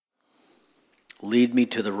Lead me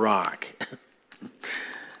to the rock.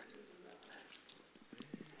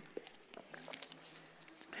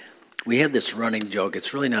 We had this running joke.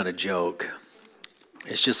 It's really not a joke.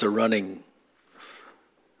 It's just a running,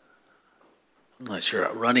 I'm not sure,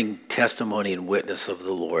 a running testimony and witness of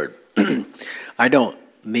the Lord. I don't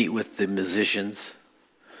meet with the musicians,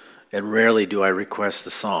 and rarely do I request a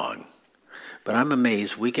song. But I'm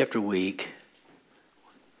amazed week after week,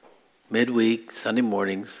 midweek, Sunday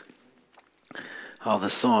mornings, how the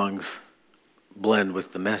songs blend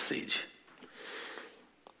with the message.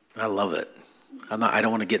 I love it. I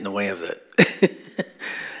don't want to get in the way of it.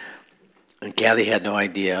 And Kathy had no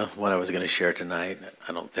idea what I was going to share tonight.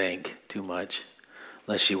 I don't think too much,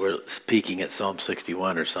 unless you were speaking at Psalm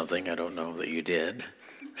 61 or something. I don't know that you did.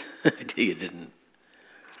 You didn't.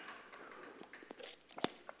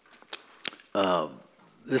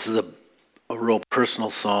 This is a real personal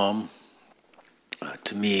psalm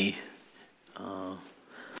to me.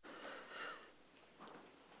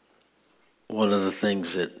 One of the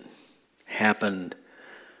things that happened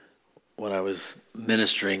when I was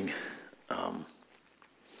ministering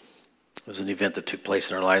was an event that took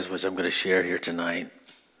place in our lives, which I'm going to share here tonight.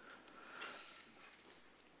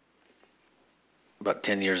 About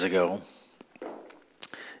 10 years ago,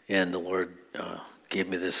 and the Lord gave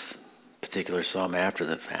me this particular psalm after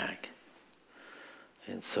the fact.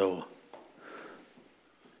 And so,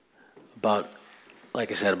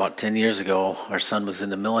 like I said, about 10 years ago, our son was in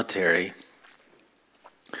the military,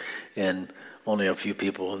 and only a few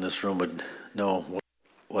people in this room would know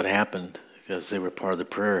what happened, because they were part of the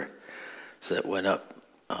prayer that went up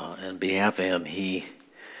on behalf of him. He,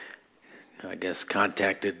 I guess,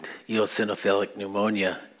 contacted eosinophilic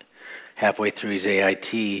pneumonia halfway through his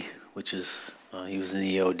AIT, which is, he was in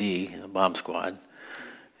the EOD, a bomb squad,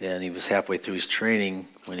 and he was halfway through his training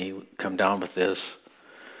when he come down with this,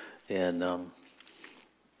 and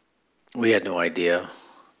we had no idea.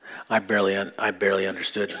 I barely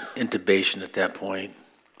understood intubation at that point.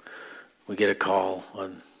 We get a call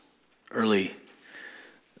on early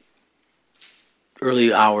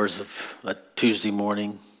hours of a Tuesday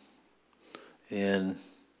morning, or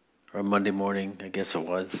Monday morning, I guess it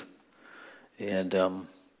was, and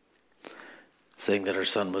saying that our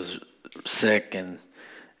son was sick and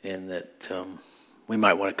that we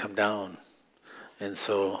might want to come down. And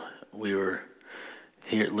so we were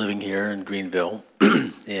living here in Greenville,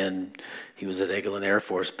 and he was at Eglin Air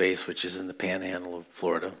Force Base, which is in the panhandle of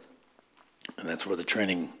Florida, and that's where the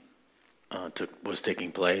training was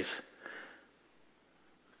taking place.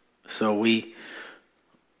 So we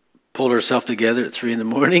pulled ourselves together at 3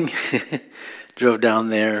 a.m, drove down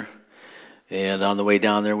there, and on the way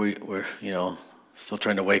down there, we were, still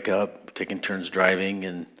trying to wake up, taking turns driving,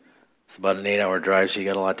 and it's about an 8-hour drive, so you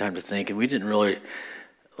got a lot of time to think, and we didn't really,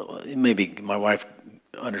 maybe my wife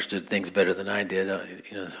understood things better than I did.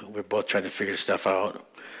 We're both trying to figure stuff out.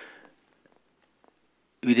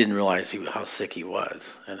 We didn't realize how sick he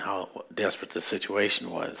was and how desperate the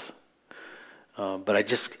situation was.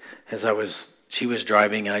 But she was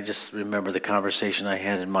driving, and I just remember the conversation I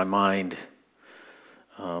had in my mind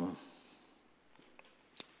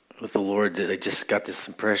with the Lord, that I just got this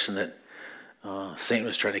impression that Satan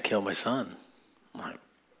was trying to kill my son. I'm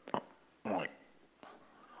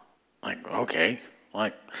like, okay.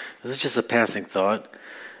 This is just a passing thought.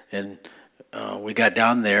 And we got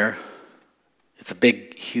down there. It's a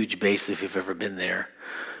big, huge base if you've ever been there.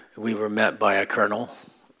 We were met by a colonel.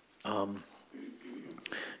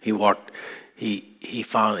 He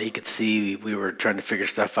found, he could see we were trying to figure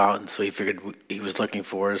stuff out, and so he figured he was looking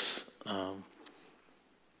for us.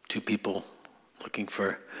 2 people looking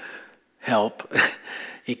for help.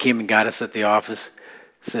 He came and got us at the office,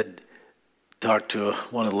 talked to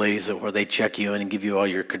one of the ladies where they check you in and give you all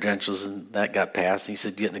your credentials, and that got passed. And he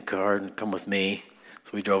said, get in the car and come with me. So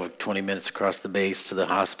we drove 20 minutes across the base to the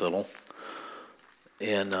hospital.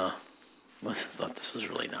 And I thought, this was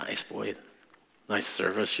really nice, boy. Nice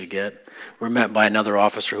service you get. We're met by another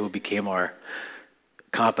officer who became our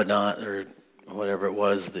confidant, or whatever it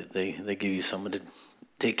was. That they give you someone to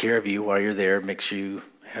take care of you while you're there, make sure you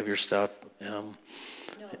have your stuff. No,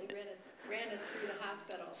 they ran us through the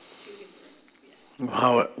hospital.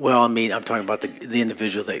 Well, I mean, I'm talking about the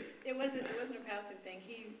individual that. It wasn't a passive thing.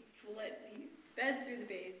 He sped through the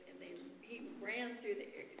base, and he ran through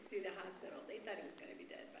the hospital. They thought he was going to be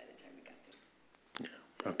dead by the time we got there. Yeah.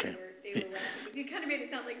 So okay. They were you kind of made it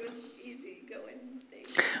sound like it was easy going.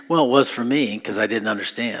 Well, it was for me, because I didn't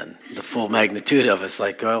understand the full magnitude of it. It's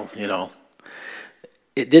like, well,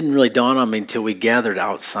 it didn't really dawn on me until we gathered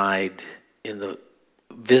outside in the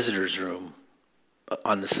visitors' room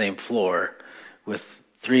on the same floor with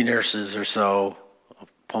 3 nurses or so, a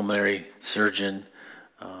pulmonary surgeon,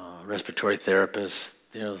 respiratory therapist,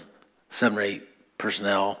 7 or 8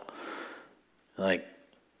 personnel. Like,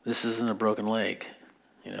 this isn't a broken leg,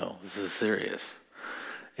 this is serious.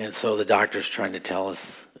 And so the doctor's trying to tell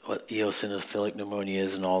us what eosinophilic pneumonia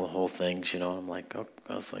is and all the whole things, I'm like, oh,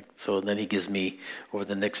 I was like, so then he gives me, over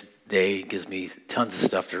the next day, he gives me tons of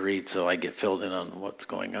stuff to read so I get filled in on what's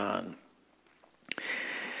going on.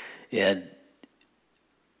 And,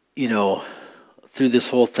 through this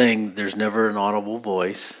whole thing, there's never an audible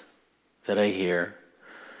voice that I hear.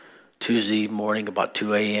 Tuesday morning, about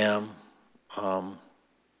 2 a.m.,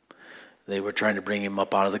 they were trying to bring him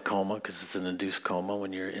up out of the coma because it's an induced coma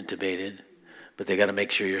when you're intubated. But they got to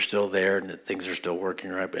make sure you're still there and that things are still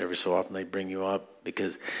working right. But every so often they bring you up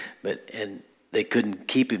and they couldn't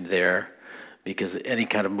keep him there because any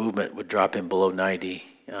kind of movement would drop him below 90%,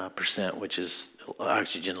 which is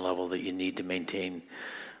oxygen level that you need to maintain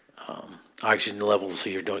oxygen levels so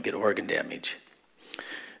you don't get organ damage.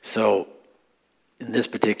 So in this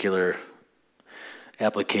particular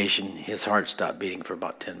application, his heart stopped beating for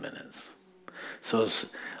about 10 minutes. So as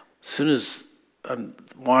soon as I'm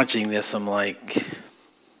watching this, I'm like,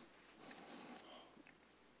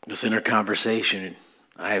 this inner conversation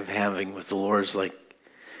I'm having with the Lord is like,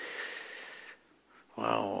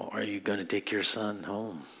 wow, are you going to take your son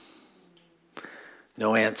home?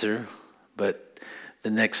 No answer, but the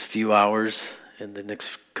next few hours and the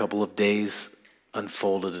next couple of days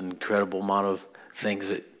unfolded an incredible amount of things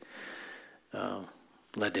that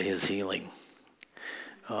led to his healing.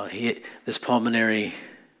 This pulmonary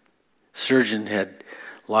surgeon had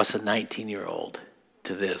lost a 19-year-old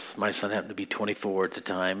to this. My son happened to be 24 at the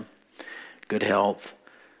time, good health.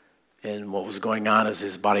 And what was going on is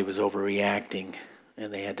his body was overreacting,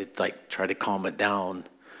 and they had to try to calm it down.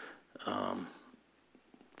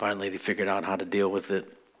 Finally, they figured out how to deal with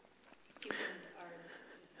it.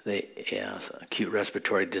 Acute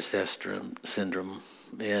respiratory distress syndrome.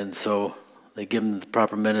 And so they give him the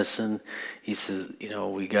proper medicine. He says,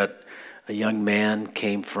 we got a young man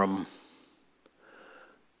came from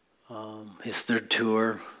his third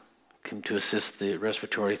tour, came to assist the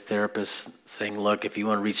respiratory therapist, saying, look, if you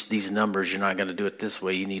want to reach these numbers, you're not going to do it this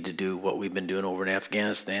way. You need to do what we've been doing over in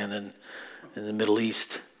Afghanistan and in the Middle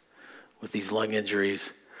East with these lung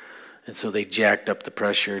injuries. And so they jacked up the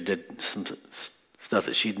pressure, did some stuff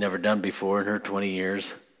that she'd never done before in her 20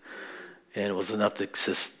 years, and it was enough to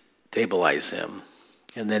stabilize him.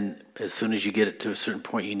 And then as soon as you get it to a certain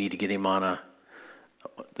point, you need to get him on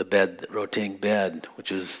the rotating bed,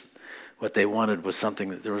 which is what they wanted was something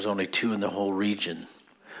that there was only 2 in the whole region,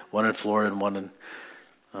 one in Florida and one in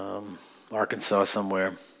Arkansas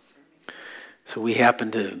somewhere. So we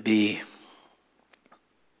happened to be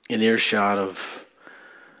in earshot of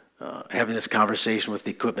having this conversation with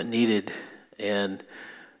the equipment needed, and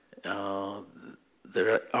the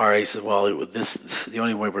RA said, well, the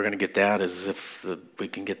only way we're going to get that is if we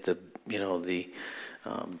can get help me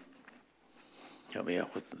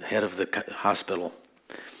out with the head of the hospital.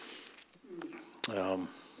 Does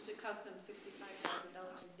it cost them $65,000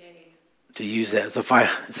 a day? To use that. It's a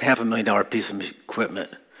 $500,000 piece of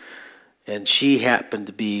equipment. And she happened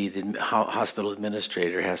to be the hospital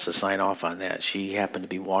administrator, has to sign off on that. She happened to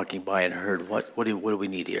be walking by and heard, what do we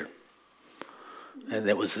need here? And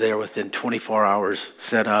it was there within 24 hours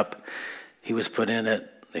set up. He was put in it.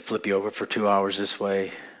 They flip you over for 2 hours this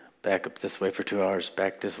way, back up this way for 2 hours,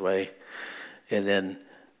 back this way. And then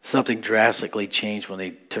something drastically changed when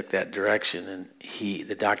they took that direction. And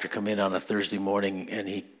the doctor come in on a Thursday morning and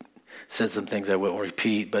he said some things I won't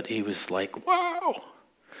repeat, but he was like, wow.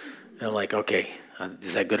 And I'm like, okay,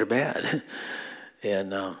 is that good or bad?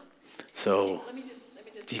 And so Let me just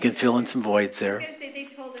you can fill in some voids I there. was going to say they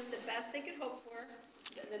told us the best they could hope for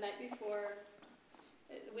the night before.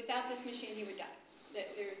 Without this machine, he would die.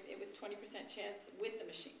 It was 20% chance with the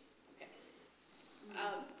machine. Okay.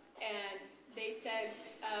 And they said,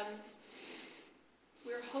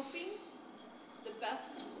 we're hoping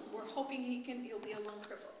he'll be a lung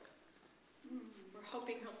cripple. We're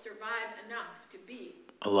hoping he'll survive enough to be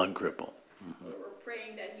A lung cripple. We're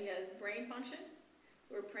praying that he has brain function.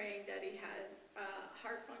 We're praying that he has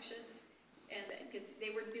heart function, and because they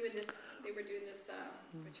were doing this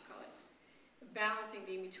balancing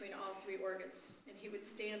beam between all 3 organs, and he would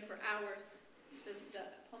stand for hours. The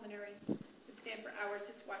pulmonary would stand for hours,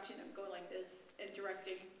 just watching him go like this and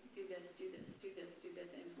directing, do this, do this, do this, do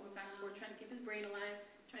this, and he was going back and forth, trying to keep his brain alive,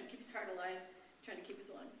 trying to keep his heart alive, trying to keep his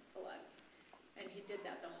lungs alive, and he did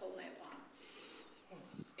that the whole night long.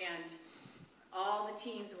 And all the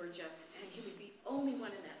teams were and he was the only one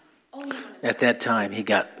in that. At that time, he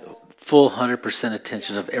got full 100%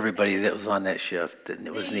 attention of everybody that was on that shift, and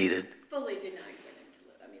it was needed. Fully did not expect him to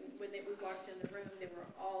live. I mean, when we walked in the room, they were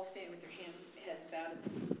all standing with their heads bowed,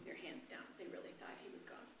 and their hands down. They really thought he was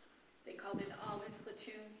gone. They called in all his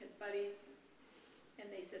platoon, his buddies,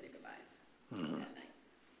 and they said their goodbyes that night.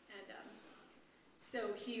 And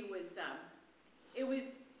so he was, it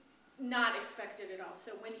was not expected at all.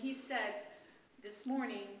 So when he said this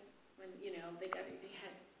morning, when, they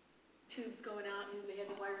had tubes going out, they had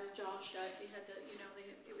to wire his jaw shut, they had to,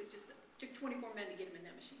 it was just, it took 24 men to get him in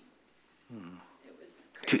that machine. It was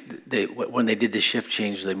crazy. When they did the shift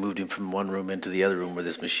change, they moved him from one room into the other room where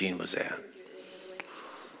this machine was at.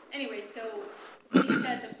 Anyway, so he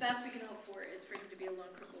said the best we can hope for is for him to be a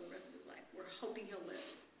lung cripple the rest of his life. We're hoping he'll live.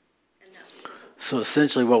 And that's what we're hoping. So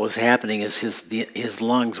essentially what was happening is his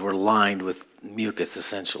lungs were lined with mucus,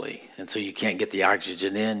 essentially. And so you can't get the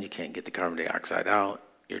oxygen in, you can't get the carbon dioxide out.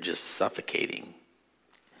 You're just suffocating.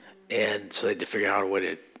 And so they had to figure out a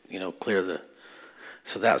way to, clear the...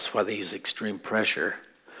 So that's why they use extreme pressure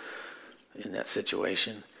in that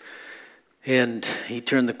situation. And he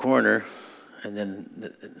turned the corner, and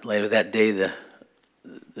then later that day, the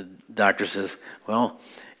doctor says, well,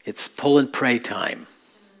 it's pull and pray time.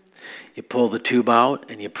 You pull the tube out,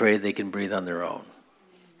 and you pray they can breathe on their own.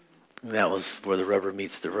 And that was where the rubber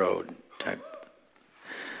meets the road type.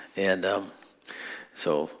 And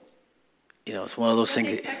so, it's one of those things.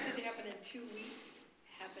 What they expected to happen in 2 weeks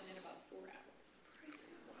happened in about 4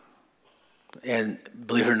 hours. And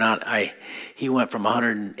believe it or not, he went from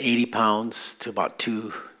 180 pounds to about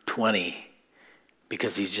 220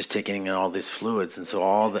 because he's just taking in all these fluids. And so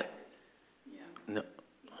all the... Yeah. No,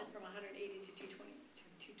 He said from 180 to 220. It's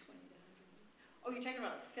 220 to 100. Oh, you're talking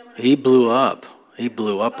about filling he blew up. He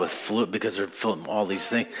blew up with fluid because they're filling all these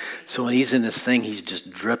things. So when he's in this thing, he's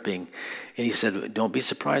just dripping. And he said, don't be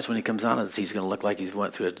surprised when he comes out of this. He's going to look like he's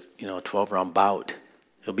went through a 12-round bout.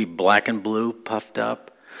 He'll be black and blue, puffed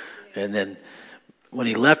up. And then when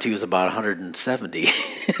he left, he was about 170.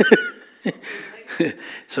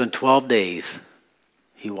 So in 12 days,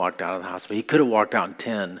 he walked out of the hospital. He could have walked out in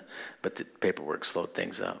 10, but the paperwork slowed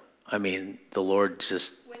things up. I mean, the Lord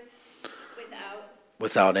just...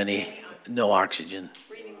 Without no oxygen.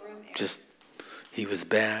 Breathing room air. Just, he was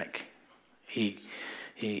back. He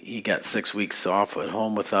got 6 weeks off at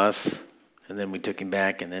home with us, and then we took him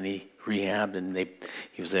back, and then he rehabbed, and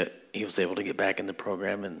he was able to get back in the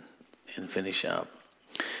program and finish up.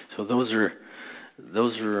 So those are,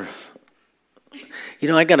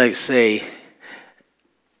 I gotta say,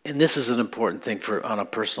 and this is an important thing on a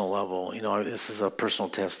personal level. This is a personal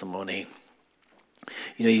testimony.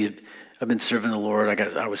 I've been serving the Lord.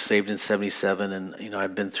 I was saved in 1977, and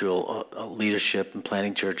I've been through a leadership and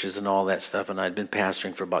planting churches and all that stuff, and I'd been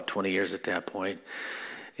pastoring for about 20 years at that point.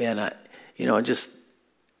 And I just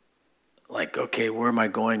like, okay, where am I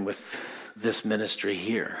going with this ministry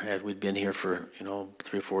here? We'd been here for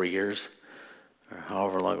 3 or 4 years, or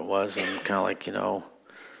however long it was, and kind of like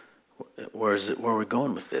where are we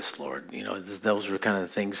going with this, Lord? Those were kind of the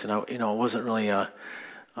things, and it wasn't really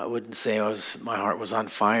I wouldn't say my heart was on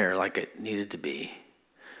fire like it needed to be.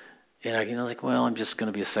 And I like, well, I'm just going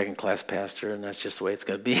to be a second-class pastor, and that's just the way it's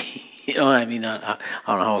going to be. I don't know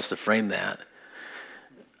how else to frame that.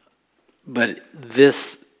 But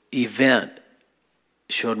this event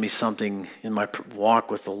showed me something in my walk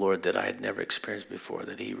with the Lord that I had never experienced before,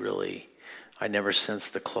 that I never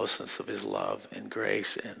sensed the closeness of his love and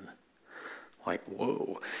grace, and like,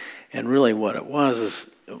 whoa. And really what it was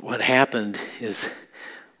what happened was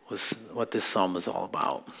what this psalm is all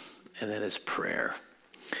about, and that is prayer.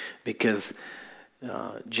 Because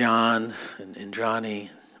John and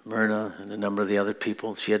Johnny, Myrna, and a number of the other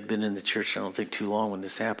people, she had been in the church, I don't think, too long when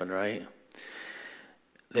this happened, right?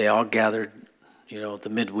 They all gathered, the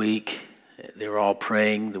midweek. They were all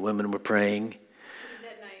praying. The women were praying. It was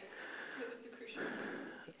that night. It was the crucial night.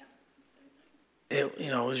 Yeah, it was that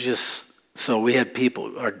night. It was just, so we had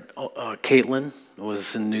people, Caitlin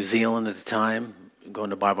was in New Zealand at the time,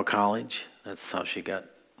 going to Bible college. That's how she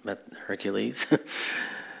met Hercules.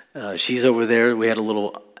 She's over there. We had a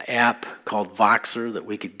little app called Voxer that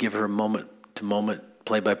we could give her moment-to-moment,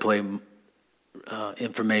 play-by-play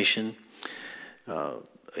information. A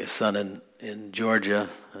son in Georgia,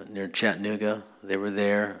 near Chattanooga, they were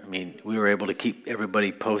there. I mean, we were able to keep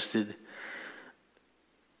everybody posted.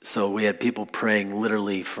 So we had people praying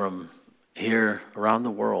literally from here around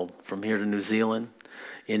the world, from here to New Zealand,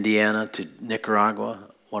 Indiana to Nicaragua.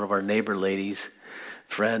 One of our neighbor ladies,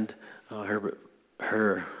 friend,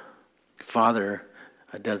 her father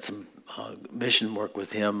had done some mission work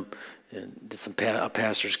with him and did some a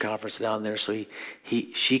pastor's conference down there. So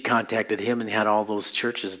she contacted him and had all those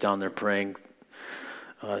churches down there praying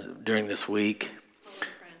during this week.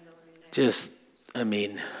 Just, I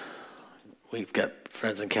mean, we've got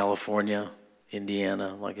friends in California,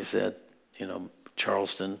 Indiana, like I said,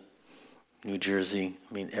 Charleston, New Jersey.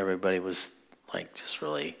 I mean, everybody was like just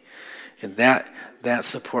really, and that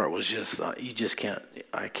support was just you just can't.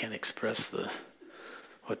 I can't express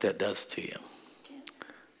what that does to you.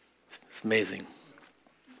 It's amazing.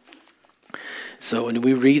 So when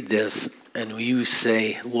we read this and you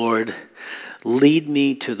say, Lord, lead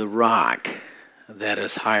me to the rock that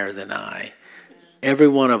is higher than I, every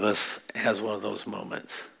one of us has one of those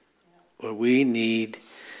moments where we need,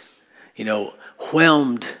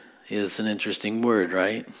 whelmed is an interesting word,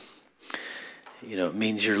 right? It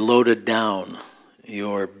means you're loaded down,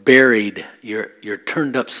 you're buried, you're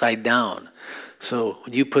turned upside down. So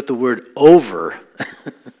when you put the word over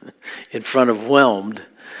in front of whelmed,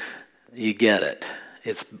 you get it.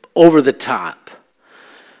 It's over the top.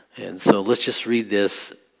 And so let's just read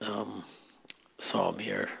this psalm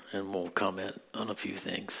here, and we'll comment on a few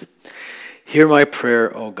things. Hear my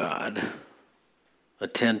prayer, O God.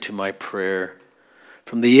 Attend to my prayer.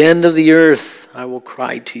 From the end of the earth I will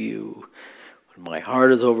cry to you. When my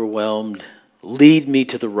heart is overwhelmed, lead me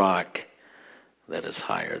to the rock that is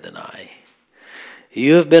higher than I.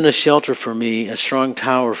 You have been a shelter for me, a strong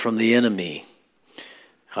tower from the enemy.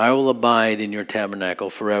 I will abide in your tabernacle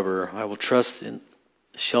forever. I will trust in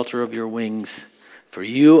the shelter of your wings. For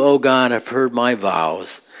you, O God, have heard my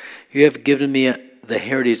vows. You have given me the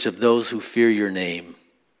heritage of those who fear your name.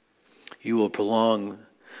 You will prolong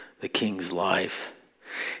the king's life.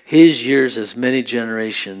 His years as many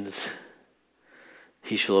generations.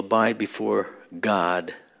 He shall abide before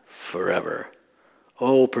God forever.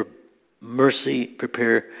 Oh,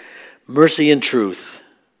 prepare mercy and truth,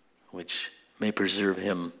 which may preserve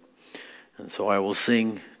him. And so I will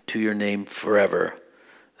sing to your name forever,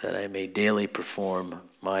 that I may daily perform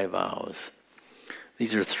my vows.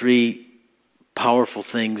 These are three powerful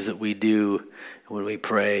things that we do when we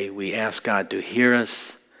pray. We ask God to hear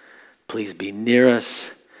us, please be near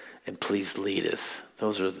us, and please lead us.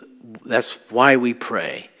 That's why we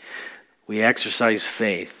pray. We exercise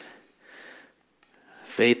faith.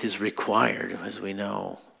 Faith is required, as we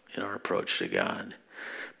know, in our approach to God.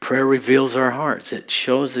 Prayer reveals our hearts. It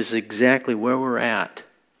shows us exactly where we're at,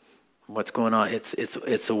 what's going on.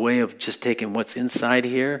 It's a way of just taking what's inside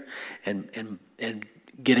here and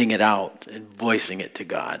getting it out and voicing it to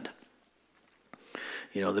God.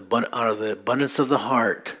 Out of the abundance of the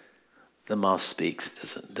heart, the mouth speaks,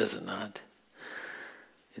 does it not?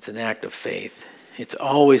 It's an act of faith. It's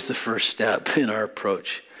always the first step in our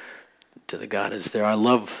approach to the God is there. I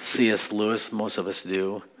love C.S. Lewis. Most of us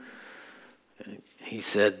do. He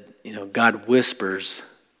said, God whispers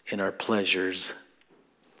in our pleasures.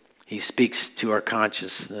 He speaks to our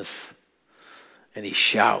consciousness, and he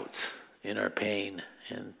shouts in our pain.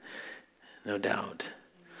 And no doubt,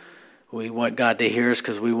 we want God to hear us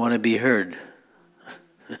because we want to be heard.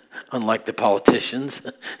 Unlike the politicians,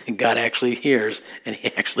 God actually hears and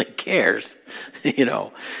he actually cares.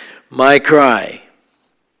 My cry.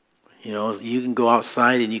 You can go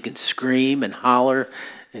outside and you can scream and holler,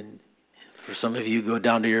 and for some of you, go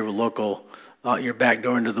down to your out your back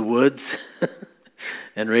door into the woods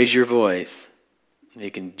and raise your voice. You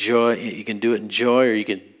can do it in joy, or you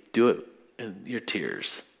can do it in your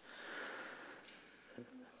tears.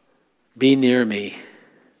 Be near me,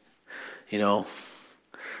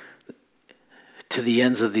 to the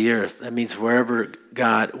ends of the earth. That means wherever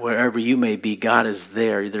you may be, God is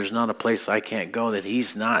there. There's not a place I can't go that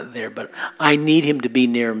he's not there, but I need him to be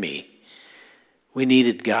near me. We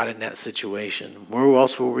needed God in that situation. Where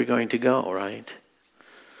else were we going to go, right?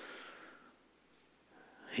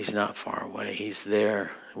 He's not far away. He's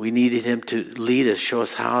there. We needed him to lead us, show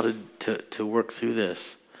us how to work through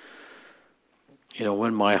this.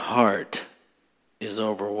 When my heart is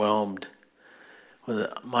overwhelmed, when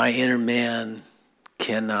my inner man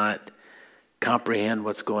cannot comprehend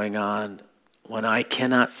what's going on, when I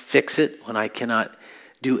cannot fix it, when I'm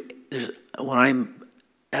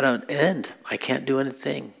at an end, I can't do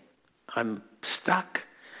anything. I'm stuck.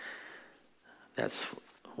 That's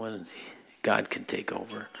when God can take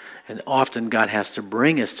over. And often God has to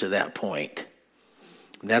bring us to that point.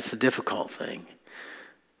 And that's the difficult thing.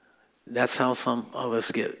 That's how some of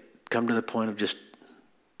us come to the point of just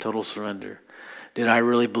total surrender. Did I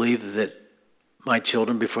really believe that my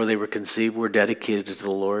children, before they were conceived, were dedicated to the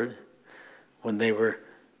Lord? When they were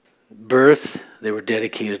birthed, they were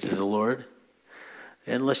dedicated to the Lord?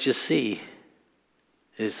 And let's just see,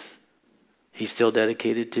 is He's still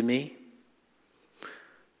dedicated to me?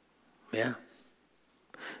 Yeah.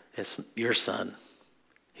 It's your son.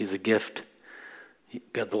 He's a gift.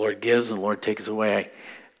 God, the Lord gives and the Lord takes away.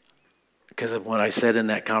 Because of what I said in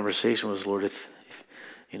that conversation was, Lord, if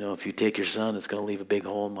you take your son, it's going to leave a big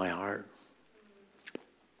hole in my heart.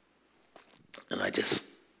 And I just,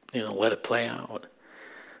 let it play out.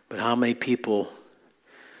 But how many people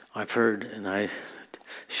I've heard, and I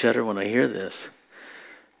shudder when I hear this,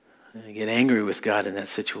 and I get angry with God in that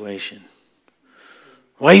situation.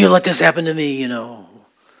 Why you let this happen to me,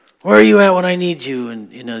 Where are you at when I need you?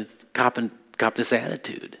 And, cop this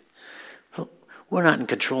attitude. Well, we're not in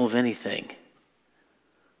control of anything.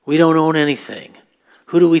 We don't own anything.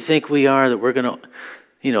 Who do we think we are that we're going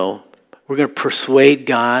to persuade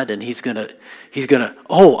God and he's going to,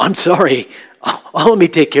 oh, I'm sorry. Oh, let me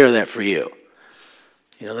take care of that for you.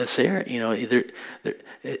 That's there.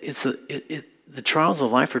 The trials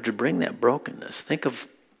of life are to bring that brokenness. Think of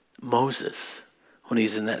Moses when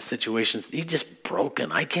he's in that situation. He's just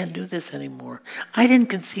broken. I can't do this anymore. I didn't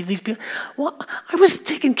conceive these people. Well, I was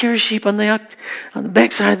taking care of sheep on the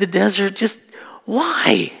backside of the desert. Just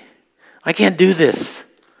why? I can't do this.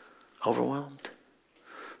 Overwhelmed.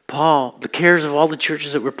 Paul, the cares of all the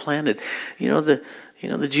churches that were planted.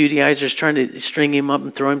 The Judaizers trying to string him up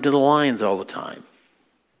and throw him to the lions all the time.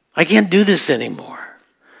 I can't do this anymore.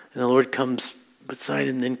 And the Lord comes beside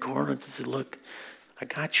him in Corinth and said, look, I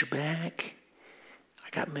got your back. I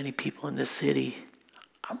got many people in this city.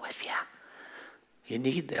 I'm with you. You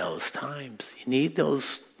need those times. You need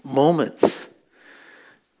those moments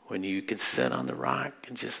when you can sit on the rock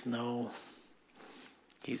and just know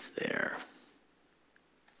he's there.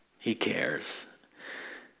 He cares.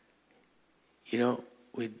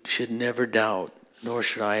 We should never doubt, nor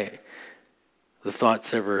should the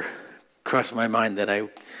thoughts ever cross my mind that I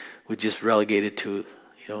would just relegate it to,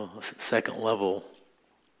 a second level,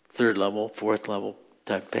 third level, fourth level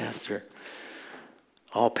type pastor.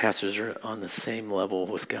 All pastors are on the same level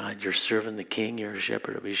with God. You're serving the King. You're a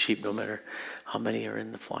shepherd of his sheep, no matter how many are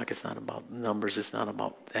in the flock. It's not about numbers. It's not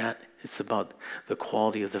about that. It's about the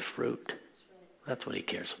quality of the fruit. That's what he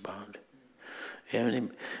cares about.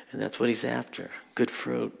 And that's what he's after. Good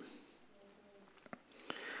fruit.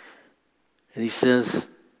 And he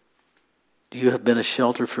says, you have been a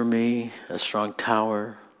shelter for me, a strong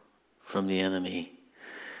tower from the enemy.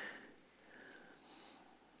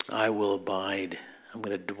 I will abide. I'm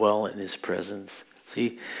going to dwell in his presence.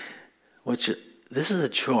 See, this is a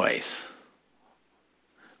choice.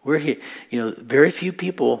 We're here. Very few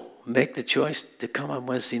people make the choice to come on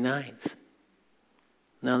Wednesday nights.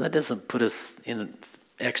 Now, that doesn't put us in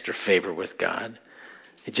extra favor with God.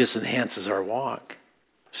 It just enhances our walk,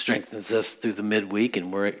 strengthens us through the midweek,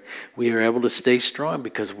 and we are able to stay strong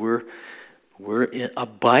because we're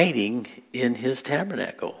abiding in his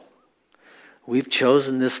tabernacle. We've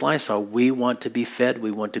chosen this lifestyle. We want to be fed.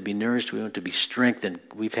 We want to be nourished. We want to be strengthened.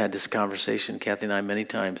 We've had this conversation, Kathy and I, many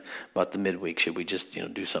times about the midweek. Should we just,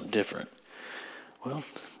 do something different? Well,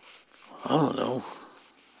 I don't know.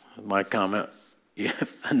 My comment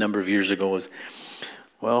a number of years ago was,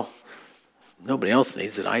 well, nobody else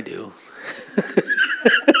needs it. I do.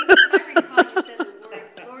 I recall you said the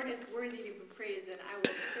word, Lord is worthy to be praised, and I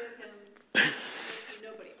will serve him.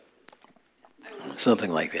 Nobody else.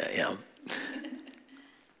 Something like that, yeah.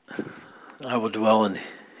 I will dwell in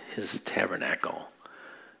his tabernacle.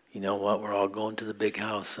 You know what? We're all going to the big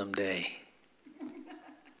house someday.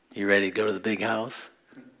 You ready to go to the big house?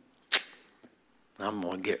 I'm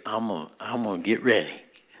gonna get ready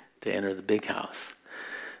to enter the big house.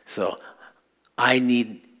 So I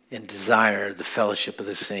need and desire the fellowship of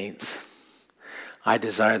the saints. I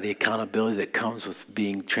desire the accountability that comes with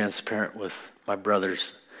being transparent with my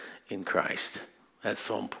brothers in Christ. That's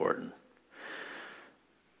so important.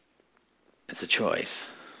 It's a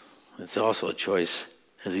choice. It's also a choice,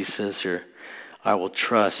 as he says here, I will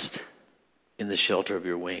trust in the shelter of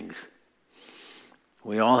your wings.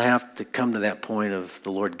 We all have to come to that point of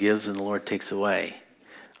the Lord gives and the Lord takes away.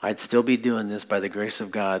 I'd still be doing this by the grace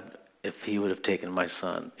of God if he would have taken my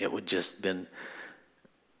son. It would just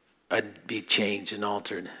I'd be changed and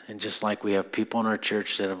altered. And just like we have people in our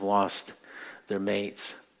church that have lost their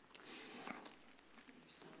mates.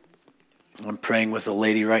 I'm praying with a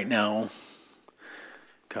lady right now.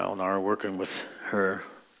 Kyle and I are working with her.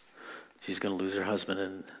 She's going to lose her husband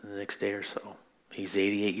in the next day or so. He's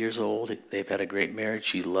 88 years old. They've had a great marriage.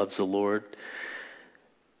 She loves the Lord.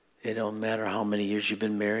 It don't matter how many years you've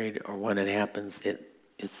been married or when it happens.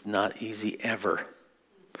 It's not easy ever.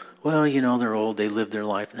 Well, they're old. They lived their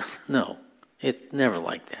life. No, it's never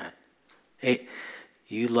like that. Hey,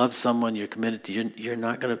 you love someone. You're committed to. You're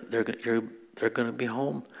not gonna. You're they're going to be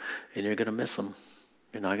home, and you're going to miss them.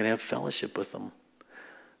 You're not going to have fellowship with them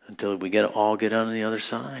until we all get on the other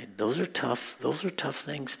side. Those are tough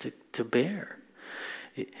things to bear.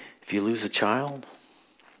 If you lose a child,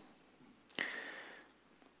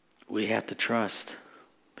 we have to trust.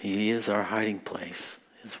 He is our hiding place.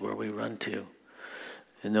 It's where we run to.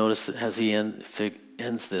 And notice that as he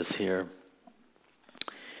ends this here,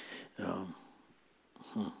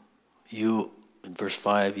 you, in verse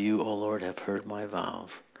 5, you, O Lord, have heard my vows.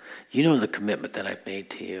 You know the commitment that I've made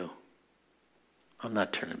to you. I'm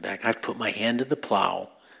not turning back. I've put my hand to the plow.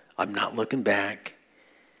 I'm not looking back.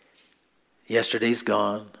 Yesterday's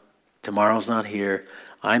gone. Tomorrow's not here.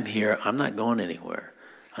 I'm here. I'm not going anywhere.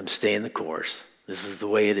 I'm staying the course. This is the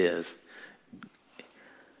way it is.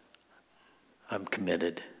 I'm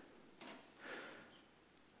committed.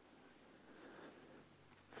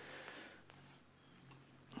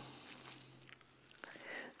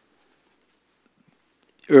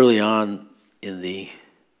 Early on in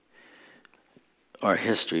our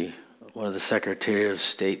history, one of the Secretary of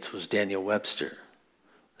States was Daniel Webster,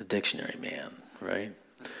 the dictionary man, right?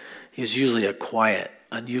 He was usually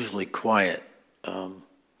unusually quiet.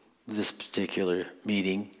 This particular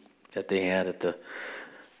meeting that they had at the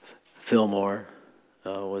Fillmore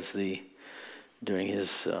was during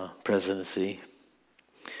his presidency,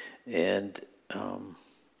 and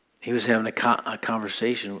he was having a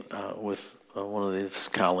conversation with one of his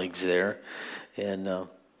colleagues there, and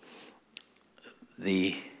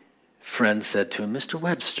the friend said to him, "Mr.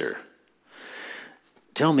 Webster,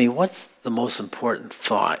 tell me, what's the most important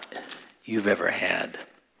thought you've ever had?"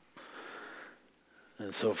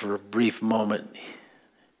 And so for a brief moment,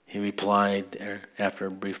 he replied, after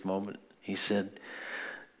a brief moment, he said,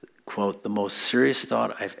 quote, "The most serious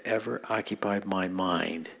thought I've ever occupied my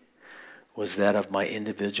mind was that of my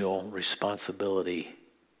individual responsibility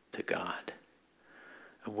to God."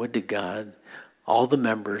 And would to God, all the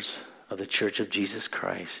members of the Church of Jesus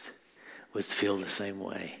Christ would feel the same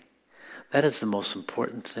way. That is the most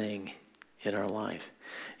important thing in our life,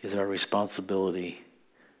 is our responsibility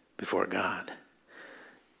before God.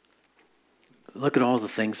 Look at all the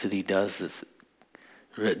things that he does that's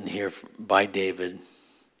written here by David.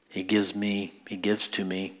 He gives to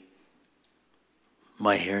me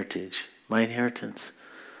my heritage, my inheritance.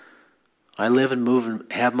 I live and move and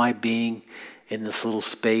have my being in this little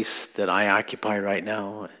space that I occupy right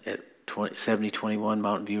now at 7021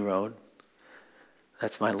 Mountain View Road.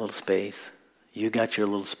 That's my little space. You got your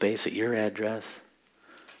little space at your address.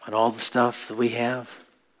 And all the stuff that we have,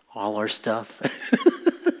 all our stuff.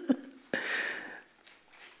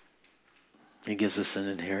 He gives us an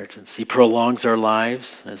inheritance. He prolongs our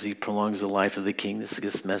lives as he prolongs the life of the King. This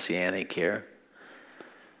is messianic here.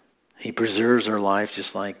 He preserves our life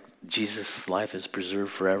just like Jesus' life is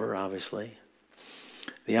preserved forever, obviously.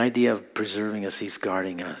 The idea of preserving us, he's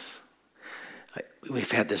guarding us.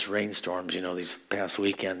 We've had this rainstorms, these past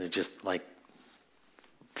weekend. They're just like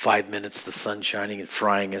 5 minutes, the sun shining and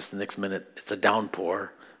frying us. The next minute, it's a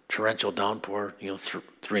downpour, torrential downpour,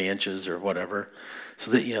 3 inches or whatever.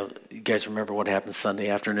 So that, you guys remember what happened Sunday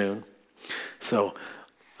afternoon. So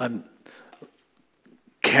I'm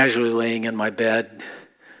casually laying in my bed,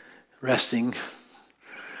 resting,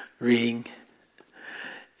 reading.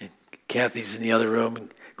 And Kathy's in the other room.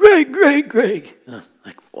 And, Greg. And I'm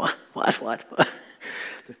like, what?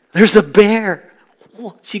 There's a bear.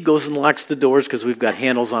 She goes and locks the doors because we've got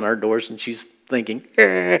handles on our doors, and she's thinking,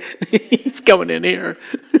 he's coming in here.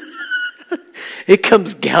 It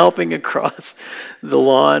comes galloping across the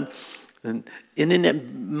lawn. And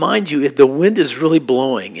mind you, the wind is really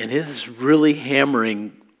blowing, and it is really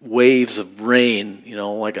hammering waves of rain,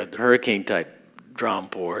 like a hurricane-type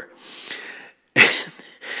downpour.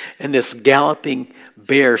 And this galloping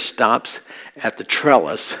bear stops at the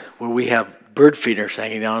trellis where we have bird feeders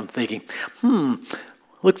hanging down, thinking,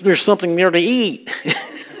 look, there's something there to eat.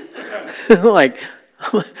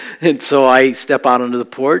 And so I step out onto the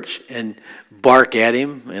porch and bark at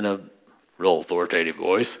him in a real authoritative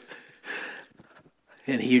voice.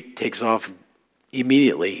 And he takes off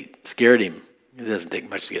immediately. Scared him. It doesn't take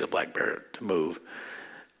much to get a black bear to move.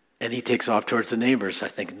 And he takes off towards the neighbors. I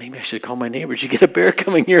think, maybe I should call my neighbors. You get a bear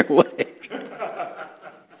coming your way.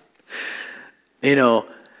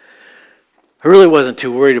 I really wasn't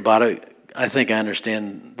too worried about it. I think I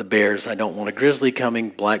understand the bears. I don't want a grizzly coming.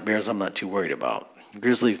 Black bears, I'm not too worried about.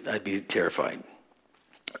 Grizzlies, I'd be terrified.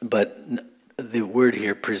 But the word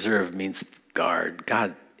here, preserve, means guard.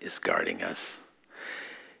 God is guarding us.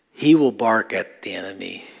 He will bark at the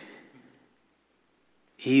enemy.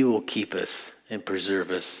 He will keep us and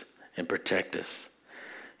preserve us and protect us.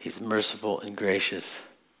 He's merciful and gracious.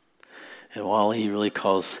 And all he really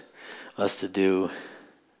calls us to do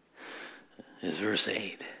is verse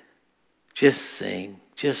 8. Just sing,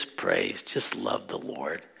 just praise, just love the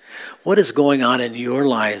Lord. What is going on in your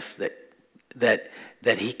life that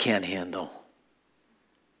he can't handle,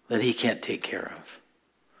 that he can't take care of?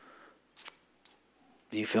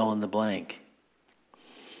 You fill in the blank.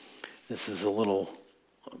 This is a little,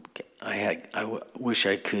 wish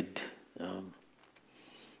I could,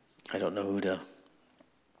 I don't know who to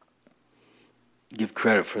give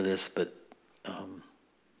credit for this, but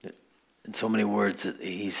in so many words,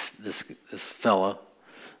 this fella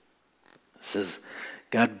says,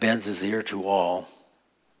 God bends his ear to all,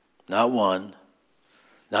 not one,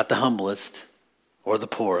 not the humblest or the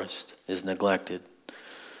poorest is neglected.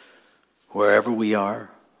 Wherever we are,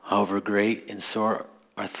 however great and sore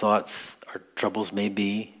our thoughts, our troubles may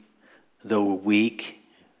be, though weak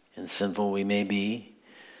and sinful we may be,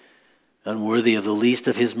 unworthy of the least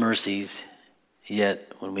of his mercies,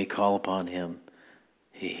 yet when we call upon him,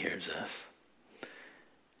 he hears us.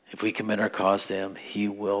 If we commit our cause to him, he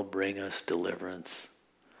will bring us deliverance.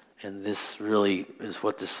 And this really is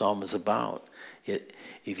what this psalm is about.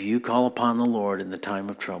 If you call upon the Lord in the time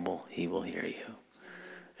of trouble, he will hear you.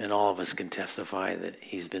 And all of us can testify that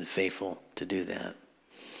he's been faithful to do that.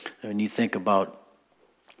 And when you think about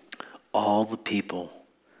all the people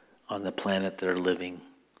on the planet that are living,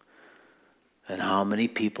 and how many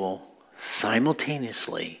people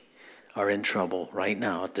simultaneously are in trouble right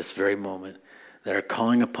now at this very moment, that are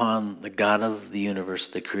calling upon the God of the universe,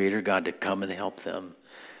 the Creator God, to come and help them.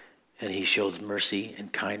 And he shows mercy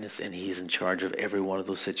and kindness, and he's in charge of every one of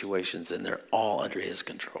those situations, and they're all under his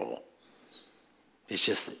control. It's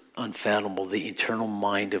just unfathomable, the eternal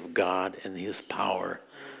mind of God and his power.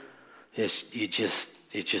 It's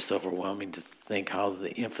just overwhelming to think how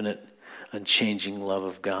the infinite, unchanging love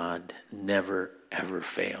of God never, ever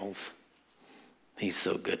fails. He's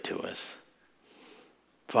so good to us.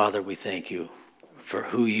 Father, we thank you for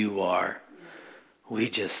who you are. We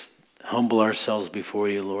just humble ourselves before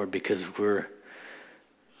you, Lord, because we're,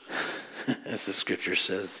 as the scripture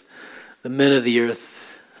says, the men of the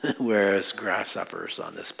earth were as grasshoppers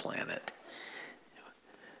on this planet.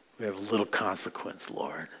 We have little consequence,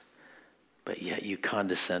 Lord, but yet you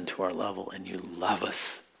condescend to our level and you love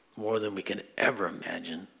us more than we can ever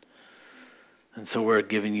imagine. And so we're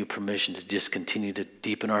giving you permission to just continue to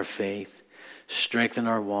deepen our faith, strengthen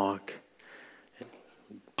our walk.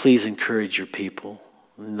 Please encourage your people,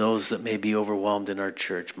 and those that may be overwhelmed in our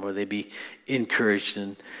church. May they be encouraged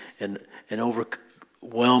and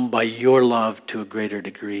overwhelmed by your love to a greater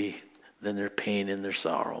degree than their pain and their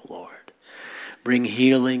sorrow, Lord. Bring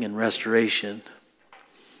healing and restoration.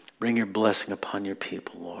 Bring your blessing upon your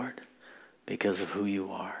people, Lord, because of who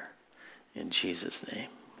you are. In Jesus' name,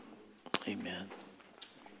 amen.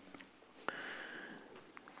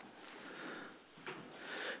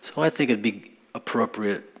 So I think it'd be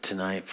appropriate tonight